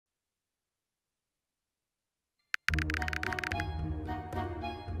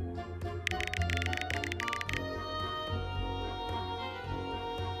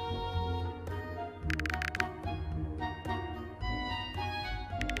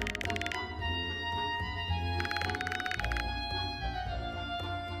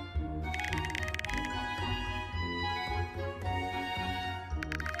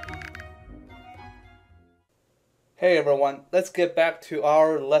Hey everyone, let's get back to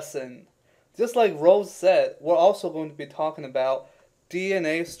our lesson. Just like Rose said, we're also going to be talking about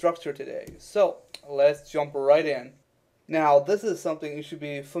DNA structure today. So let's jump right in. Now, this is something you should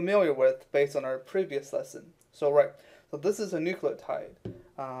be familiar with based on our previous lesson. So this is a nucleotide.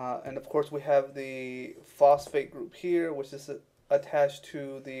 And of course, we have the phosphate group here, which is attached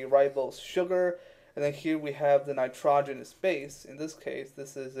to the ribose sugar. And then here we have the nitrogenous base. In this case,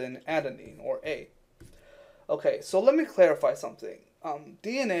 this is an adenine or A. Okay, so let me clarify something.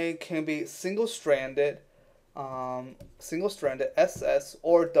 DNA can be single-stranded SS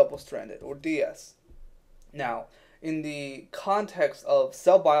or double-stranded or DS. Now, in the context of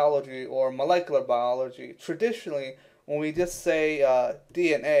cell biology or molecular biology, traditionally, when we just say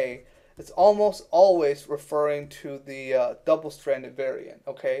DNA, it's almost always referring to the double-stranded variant.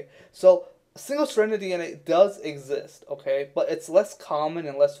 Okay, so single-stranded DNA does exist. Okay, but it's less common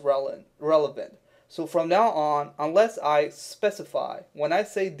and less relevant. So from now on, unless I specify, when I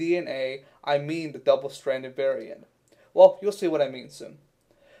say DNA, I mean the double-stranded variant. Well, you'll see what I mean soon.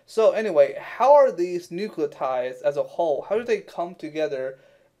 So anyway, how are these nucleotides as a whole? How do they come together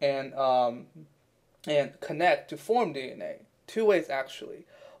and connect to form DNA? Two ways actually.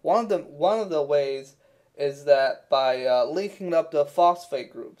 One of the ways is that by linking up the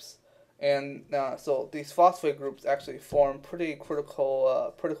phosphate groups, and so these phosphate groups actually form pretty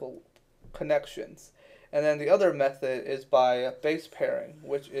critical connections. And then the other method is by base pairing,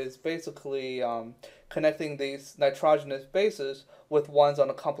 which is basically connecting these nitrogenous bases with ones on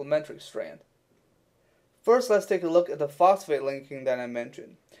a complementary strand. First, let's take a look at the phosphate linking that I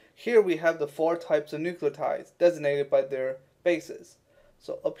mentioned. Here we have the four types of nucleotides designated by their bases.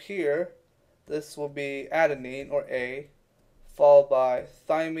 So up here, this will be adenine or A, followed by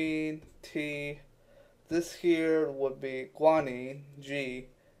thymine, T. This here would be guanine, G,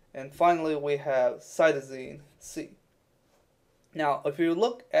 and finally we have cytosine, C. Now, if you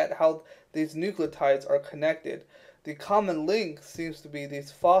look at how these nucleotides are connected, the common link seems to be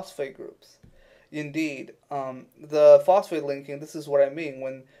these phosphate groups. Indeed, the phosphate linking, this is what I mean,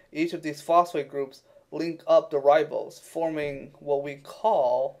 when each of these phosphate groups link up the ribose, forming what we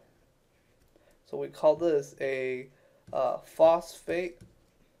call, so we call this a phosphate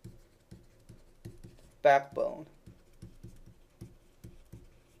backbone.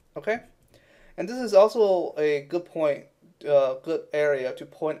 Okay, and this is also a good point, good area to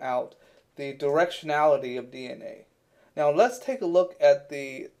point out the directionality of DNA. Now let's take a look at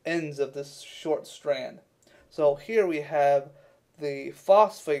the ends of this short strand. So here we have the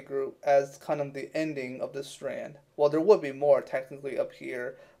phosphate group as kind of the ending of this strand. Well, there would be more technically up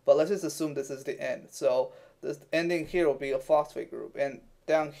here, but let's just assume this is the end. So this ending here will be a phosphate group, and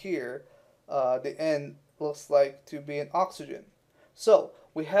down here, the end looks like to be an oxygen. So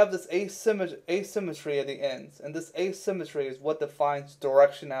we have this asymmetry at the ends, and this asymmetry is what defines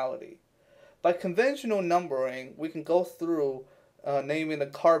directionality. By conventional numbering, we can go through naming the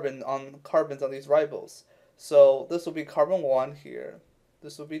carbons on these ribose. So this will be carbon 1 here.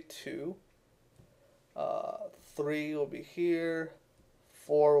 This will be 2. 3 will be here.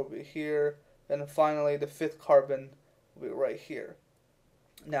 4 will be here. And finally, the 5th carbon will be right here.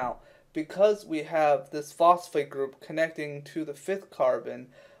 Now, because we have this phosphate group connecting to the 5th carbon,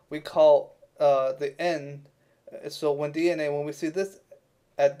 we call the end. So when we see this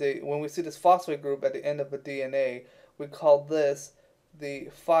when we see this phosphate group at the end of the DNA, we call this the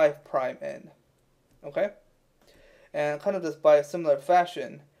 5' end. Okay? And kind of just by a similar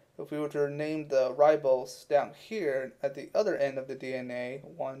fashion, if we were to name the ribose down here at the other end of the DNA,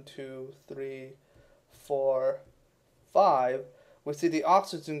 1, 2, 3, 4, 5, we see the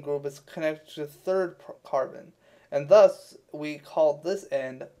oxygen group is connected to the 3rd carbon, and thus we call this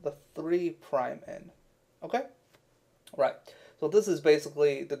end the 3' end. Okay? Right. So this is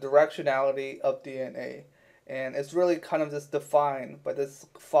basically the directionality of DNA, and it's really kind of just defined by this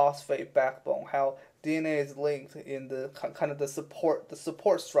phosphate backbone, how DNA is linked in the kind of the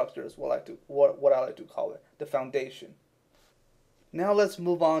support structures, what I like to call it, the foundation. Now let's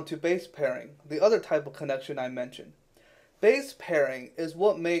move on to base pairing, the other type of connection I mentioned. Base pairing is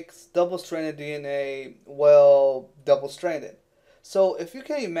what makes double-stranded DNA, well, double-stranded. So if you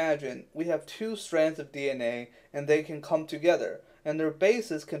can imagine, we have two strands of DNA and they can come together, and their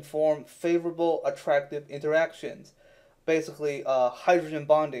bases can form favorable, attractive interactions, basically hydrogen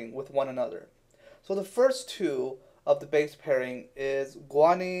bonding with one another. So the first two of the base pairing is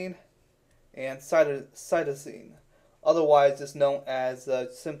guanine and cytosine, otherwise it's known as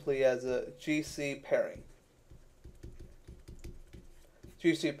simply as a GC pairing.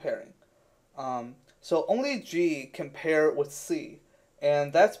 GC pairing. So only G can pair with C,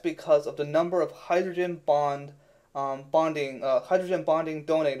 and that's because of the number of hydrogen bond hydrogen bonding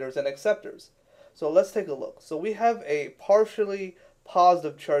donators and acceptors. So let's take a look. So we have a partially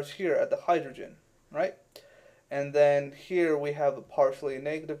positive charge here at the hydrogen, right? And then here we have a partially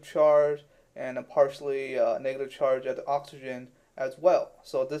negative charge and a partially negative charge at the oxygen as well.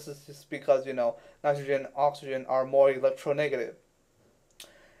 So this is just because, nitrogen and oxygen are more electronegative.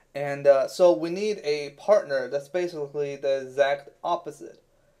 And so we need a partner that's basically the exact opposite.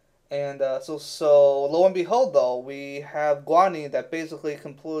 And so lo and behold, though, we have guanine that basically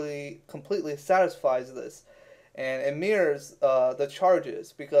completely satisfies this, and it mirrors the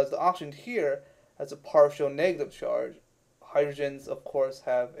charges because the oxygen here has a partial negative charge. Hydrogens, of course,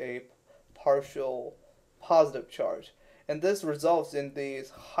 have a partial positive charge, and this results in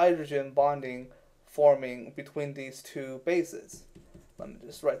these hydrogen bonding forming between these two bases. Let me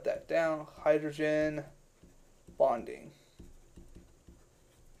just write that down. Hydrogen bonding.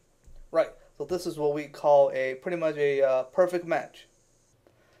 Right, so this is what we call pretty much a perfect match.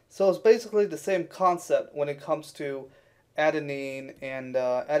 So it's basically the same concept when it comes to adenine and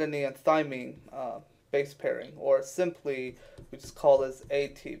thymine base pairing, or simply we just call this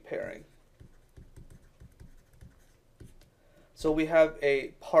AT pairing. So we have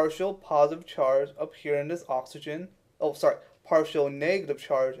a partial positive charge up here in this oxygen. Oh, sorry, partial negative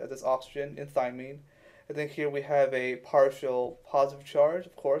charge at this oxygen in thymine. And then here we have a partial positive charge,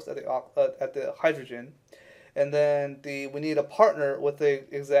 of course, at the hydrogen. And then we need a partner with the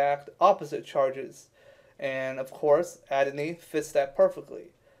exact opposite charges. And of course, adenine fits that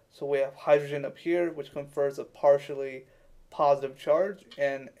perfectly. So we have hydrogen up here, which confers a partially positive charge,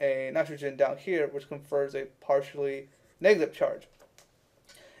 and a nitrogen down here, which confers a partially negative charge.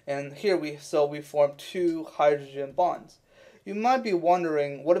 And here we form two hydrogen bonds. You might be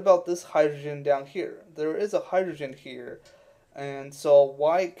wondering, what about this hydrogen down here? There is a hydrogen here, and so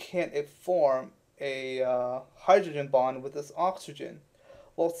why can't it form a hydrogen bond with this oxygen?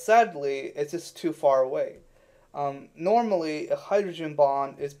 Well, sadly, it's just too far away. Normally, a hydrogen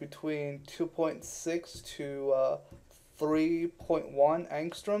bond is between 2.6 to 3.1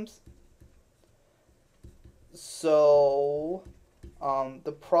 angstroms. So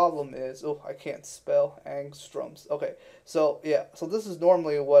the problem is, oh, I can't spell angstroms. Okay, so yeah, so this is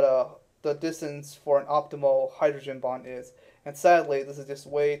normally what the distance for an optimal hydrogen bond is, and sadly, this is just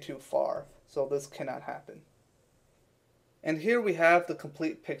way too far, so this cannot happen. And here we have the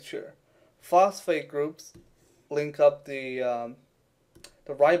complete picture. Phosphate groups link up the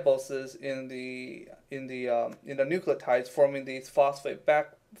riboses in the nucleotides, forming the phosphate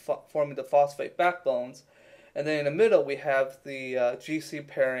backbones. And then in the middle, we have the GC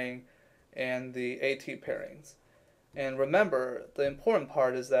pairing and the AT pairings. And remember, the important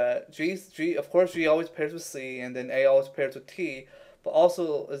part is that of course, G always pairs with C, and then A always pairs with T. But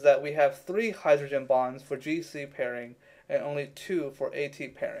also is that we have 3 hydrogen bonds for GC pairing and only 2 for AT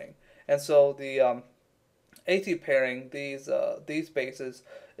pairing. And so the AT pairing, these bases,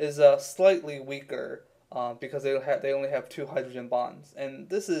 is slightly weaker because they only have 2 hydrogen bonds. And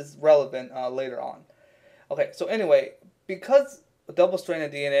this is relevant later on. Okay, so anyway, because a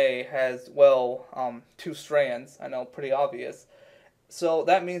double-stranded DNA has, 2 strands, I know, pretty obvious, so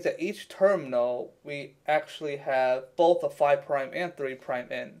that means that each terminal, we actually have both a 5' and 3'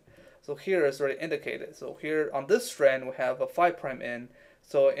 end. So here is already indicated. So here on this strand, we have a 5' end.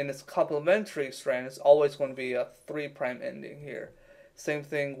 So in its complementary strand, it's always going to be a 3' ending here. Same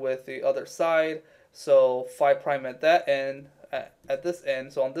thing with the other side. So 5' at that end, at this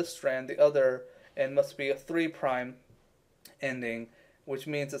end. So on this strand, the other end must be a 3' ending, which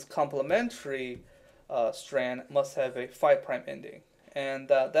means its complementary strand must have a 5' ending. And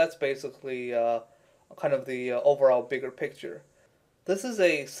that's basically kind of the overall bigger picture. This is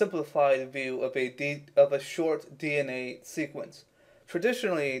a simplified view of a short DNA sequence.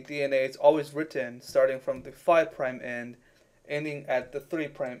 Traditionally, DNA is always written starting from the 5' end, ending at the 3'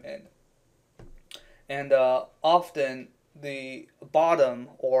 end. And often the bottom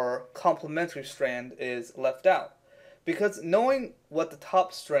or complementary strand is left out. Because knowing what the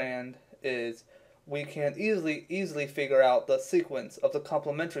top strand is, we can easily figure out the sequence of the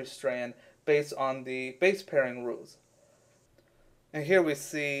complementary strand based on the base pairing rules. And here we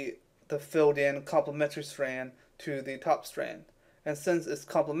see the filled in complementary strand to the top strand. And since it's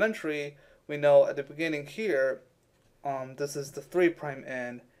complementary, we know at the beginning here, this is the 3'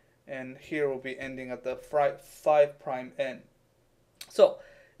 end, and here we'll be ending at the 5' end. So,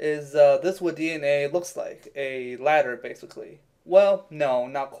 is this what DNA looks like? A ladder, basically? Well, no,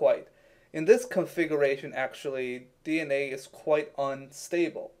 not quite. In this configuration, actually, DNA is quite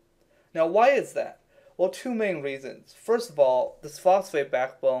unstable. Now, why is that? Well, 2 main reasons. First of all, this phosphate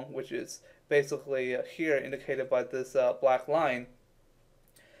backbone, which is basically here indicated by this black line,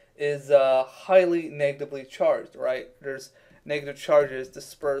 is highly negatively charged, right? There's negative charges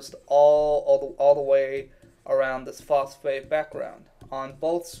dispersed all the way around this phosphate background on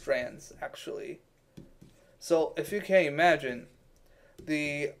both strands, actually. So if you can imagine,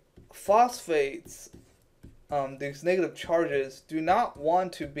 the phosphates, these negative charges, do not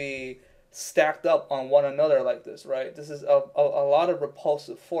want to be stacked up on one another like this, right? This is a lot of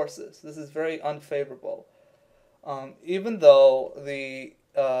repulsive forces. This is very unfavorable. Even though the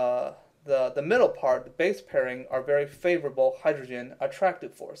middle part, the base pairing, are very favorable hydrogen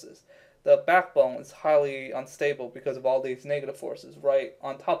attractive forces, the backbone is highly unstable because of all these negative forces right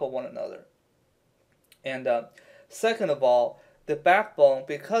on top of one another. And second of all, the backbone,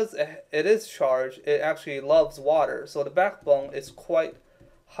 because it is charged, it actually loves water. So the backbone is quite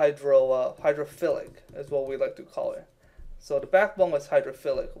hydrophilic, is what we like to call it. So the backbone is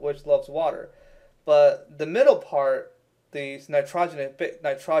hydrophilic, which loves water. But the middle part, these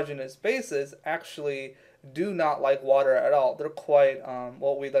nitrogenous bases, actually do not like water at all. They're quite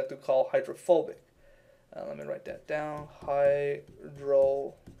what we like to call hydrophobic. Let me write that down.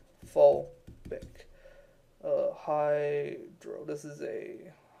 Hydrophobic. This is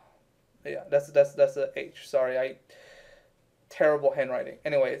a, yeah, that's a H. Sorry, terrible handwriting.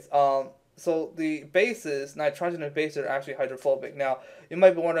 Anyways, so the bases, nitrogenous bases, are actually hydrophobic. Now, you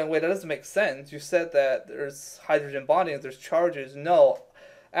might be wondering, wait, that doesn't make sense. You said that there's hydrogen bonding, there's charges. No,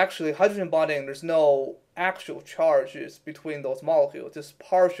 actually, hydrogen bonding, there's no actual charges between those molecules, just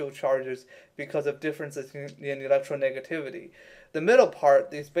partial charges because of differences in electronegativity. The middle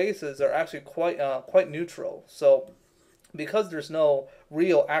part, these bases, are actually quite neutral. So, because there's no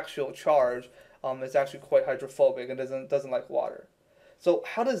real actual charge, it's actually quite hydrophobic and doesn't like water. So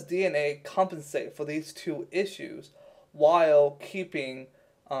how does DNA compensate for these two issues while keeping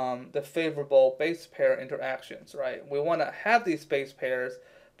the favorable base pair interactions, right? We want to have these base pairs,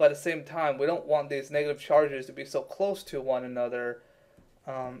 but at the same time, we don't want these negative charges to be so close to one another,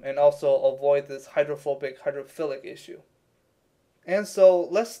 and also avoid this hydrophilic issue. And so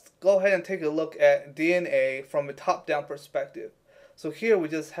let's go ahead and take a look at DNA from a top-down perspective. So here we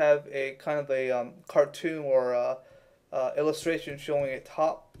just have a kind of a cartoon or illustration showing a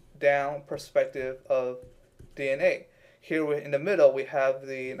top-down perspective of DNA. Here in the middle we have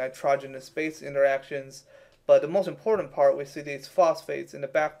the nitrogenous base interactions, but the most important part, we see these phosphates in the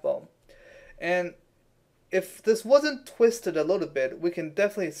backbone. And if this wasn't twisted a little bit, we can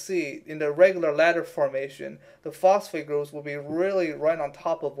definitely see in the regular ladder formation, the phosphate groups will be really right on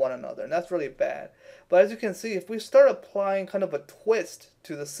top of one another, and that's really bad. But as you can see, if we start applying kind of a twist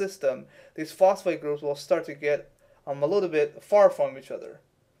to the system, these phosphate groups will start to get a little bit far from each other.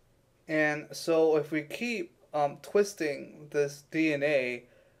 And so if we keep twisting this DNA,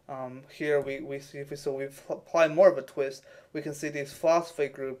 here we see, if we apply more of a twist, we can see these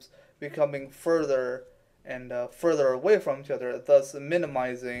phosphate groups becoming further and further away from each other, thus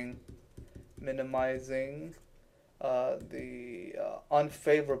minimizing the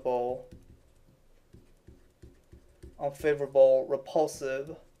unfavorable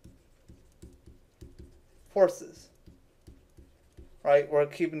repulsive forces. Right? We're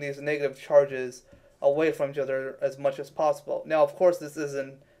keeping these negative charges away from each other as much as possible. Now, of course, this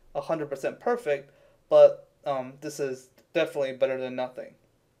isn't 100% perfect, but this is definitely better than nothing.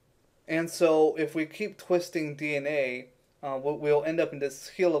 And so if we keep twisting DNA, we'll end up in this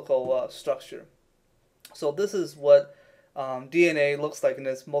helical structure. So this is what DNA looks like in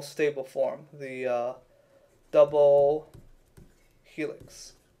its most stable form, the double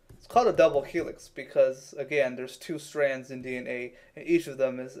helix. It's called a double helix because, again, there's two strands in DNA, and each of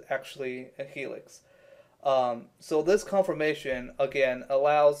them is actually a helix. So this conformation, again,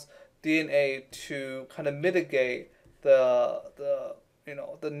 allows DNA to kind of mitigate the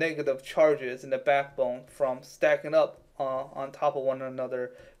negative charges in the backbone from stacking up on top of one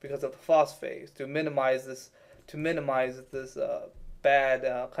another because of the phosphates, to minimize this bad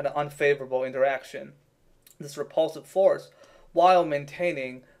kind of unfavorable interaction, this repulsive force, while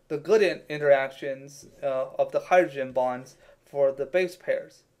maintaining the good interactions of the hydrogen bonds for the base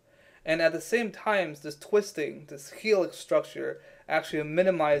pairs. And at the same time, this twisting, this helix structure, actually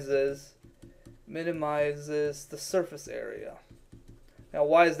minimizes the surface area. Now,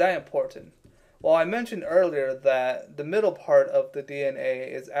 why is that important? Well, I mentioned earlier that the middle part of the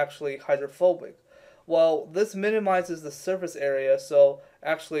DNA is actually hydrophobic. Well, this minimizes the surface area, so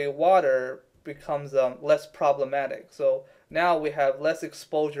actually water becomes less problematic. So now we have less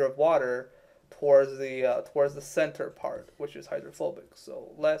exposure of water towards the center part, which is hydrophobic.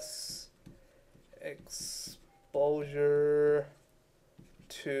 So less exposure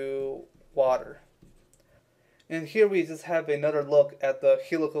to water. And here we just have another look at the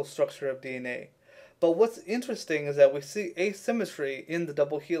helical structure of DNA. But what's interesting is that we see asymmetry in the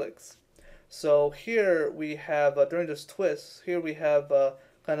double helix. So here we have, during this twist, here we have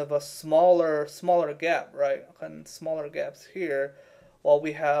kind of a smaller gap, right? Kind of smaller gaps here, while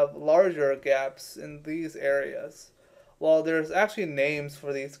we have larger gaps in these areas. Well, there's actually names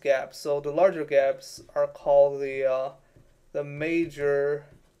for these gaps. So the larger gaps are called the major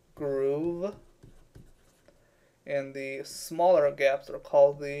groove, and the smaller gaps are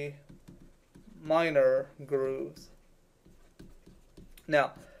called the minor grooves.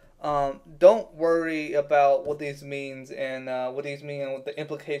 Now, don't worry about what these means and what the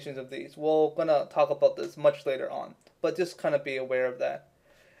implications of these. We're gonna talk about this much later on, but just kind of be aware of that.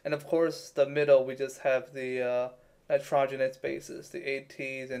 And of course, the middle we just have the nitrogenous bases, the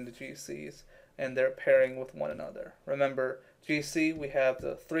ATs and the GCs, and they're pairing with one another. Remember, GC we have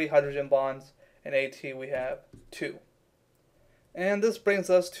the 3 hydrogen bonds, and AT we have 2. And this brings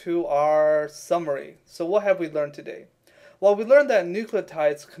us to our summary. So what have we learned today? Well, we learned that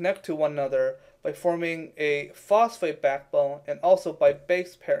nucleotides connect to one another by forming a phosphate backbone and also by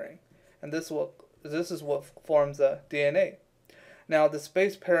base pairing. And this is what forms DNA. Now, this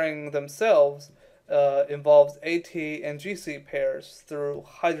base pairing themselves involves AT and GC pairs through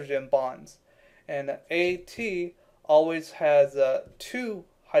hydrogen bonds. And AT always has 2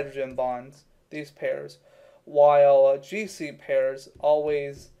 hydrogen bonds, these pairs, while GC pairs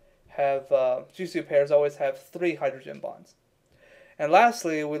always have 3 hydrogen bonds. And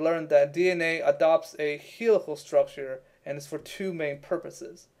lastly, we learned that DNA adopts a helical structure, and it's for 2 main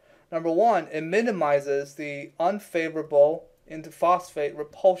purposes. Number 1, it minimizes the unfavorable interphosphate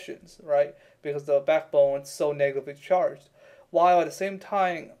repulsions, right? Because the backbone is so negatively charged, while at the same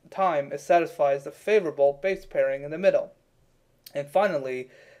time it satisfies the favorable base pairing in the middle. And finally,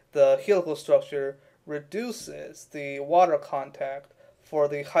 the helical structure reduces the water contact for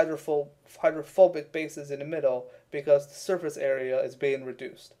the hydrophobic bases in the middle because the surface area is being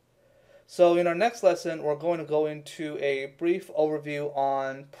reduced. So in our next lesson, we're going to go into a brief overview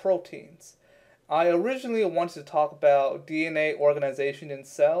on proteins. I originally wanted to talk about DNA organization in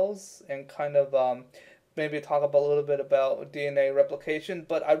cells and kind of maybe talk about a little bit about DNA replication,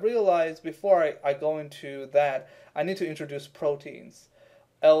 but I realized before I go into that, I need to introduce proteins.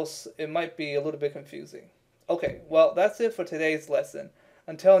 Else it might be a little bit confusing. Okay, well, that's it for today's lesson.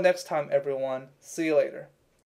 Until next time, everyone, see you later.